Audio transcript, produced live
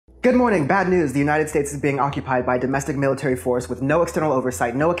Good morning. Bad news. The United States is being occupied by a domestic military force with no external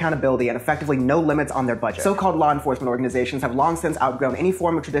oversight, no accountability, and effectively no limits on their budget. So-called law enforcement organizations have long since outgrown any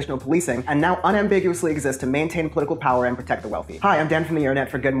form of traditional policing and now unambiguously exist to maintain political power and protect the wealthy. Hi, I'm Dan from the Internet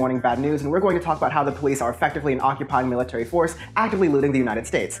for Good Morning Bad News, and we're going to talk about how the police are effectively an occupying military force actively looting the United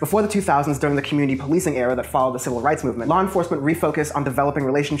States. Before the 2000s, during the community policing era that followed the civil rights movement, law enforcement refocused on developing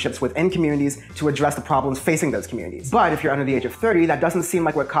relationships within communities to address the problems facing those communities. But if you're under the age of 30, that doesn't seem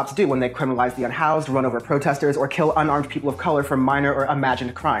like what cops do when they criminalize the unhoused, run over protesters, or kill unarmed people of color for minor or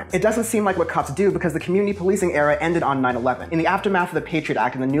imagined crimes. It doesn't seem like what cops do because the community policing era ended on 9/11. In the aftermath of the Patriot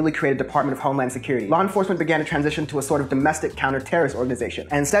Act and the newly created Department of Homeland Security, law enforcement began to transition to a sort of domestic counter-terrorist organization,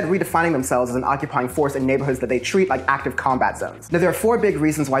 and instead redefining themselves as an occupying force in neighborhoods that they treat like active combat zones. Now, there are four big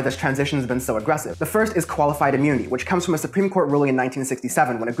reasons why this transition has been so aggressive. The first is qualified immunity, which comes from a Supreme Court ruling in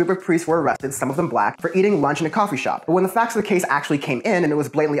 1967 when a group of priests were arrested, some of them black, for eating lunch in a coffee shop. But when the facts of the case actually came in and it was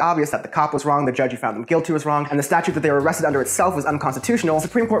blatantly obvious that the cop was wrong, the judge who found them guilty was wrong, and the statute that they were arrested under itself was unconstitutional, the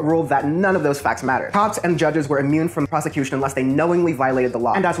Supreme Court ruled that none of those facts mattered. Cops and judges were immune from prosecution unless they knowingly violated the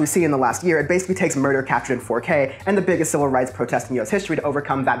law. And as we see in the last year, it basically takes murder captured in 4K and the biggest civil rights protest in US history to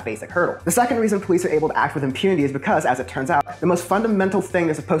overcome that basic hurdle. The second reason police are able to act with impunity is because, as it turns out, the most fundamental thing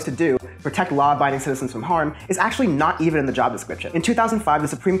they're supposed to do, protect law-abiding citizens from harm, is actually not even in the job description. In 2005, the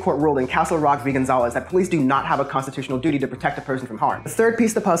Supreme Court ruled in Castle Rock v. Gonzalez that police do not have a constitutional duty to protect a person from harm. The third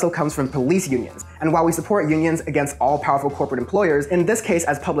piece of the puzzle comes from police unions. And while we support unions against all-powerful corporate employers, in this case,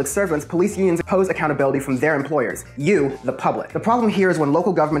 as public servants, police unions impose accountability from their employers, you, the public. The problem here is when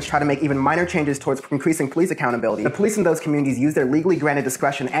local governments try to make even minor changes towards increasing police accountability, the police in those communities use their legally granted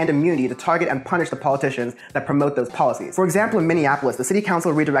discretion and immunity to target and punish the politicians that promote those policies. For example, in Minneapolis, the city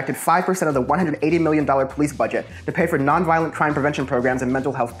council redirected 5% of the $180 million police budget to pay for nonviolent crime prevention programs and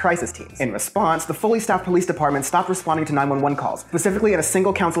mental health crisis teams. In response, the fully staffed police department stopped responding to 911 calls, specifically in a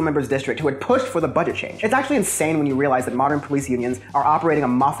single council member's district who had pushed for the budget change. It's actually insane when you realize that modern police unions are operating a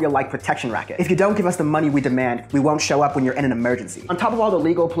mafia-like protection racket. If you don't give us the money we demand, we won't show up when you're in an emergency. On top of all the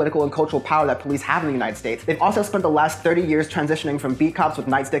legal, political, and cultural power that police have in the United States, they've also spent the last 30 years transitioning from beat cops with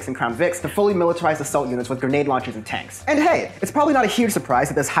nightsticks and Crown Vics to fully militarized assault units with grenade launchers and tanks. And hey, it's probably not a huge surprise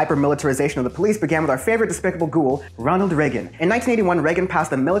that this hyper-militarization of the police began with our favorite despicable ghoul, Ronald Reagan. In 1981, Reagan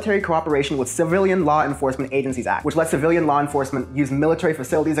passed the Military Cooperation with Civilian Law Enforcement Agencies Act, which let civilian law enforcement use military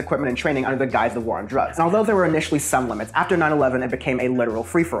facilities, equipment, and training under the guise of the war on drugs. And although there were initially some limits, after 9/11 it became a literal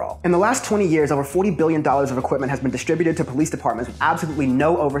free-for-all. In the last 20 years, over $40 billion of equipment has been distributed to police departments with absolutely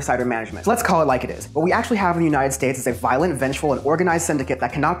no oversight or management. So let's call it like it is. What we actually have in the United States is a violent, vengeful, and organized syndicate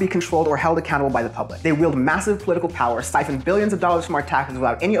that cannot be controlled or held accountable by the public. They wield massive political power, siphon billions of dollars from our taxes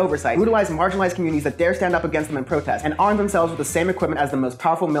without any oversight, brutalize marginalized communities that dare stand up against them in protest, and arm themselves with the same equipment as the most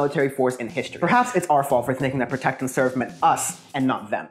powerful military force in history. Perhaps it's our fault for thinking that protect and serve meant us and not them.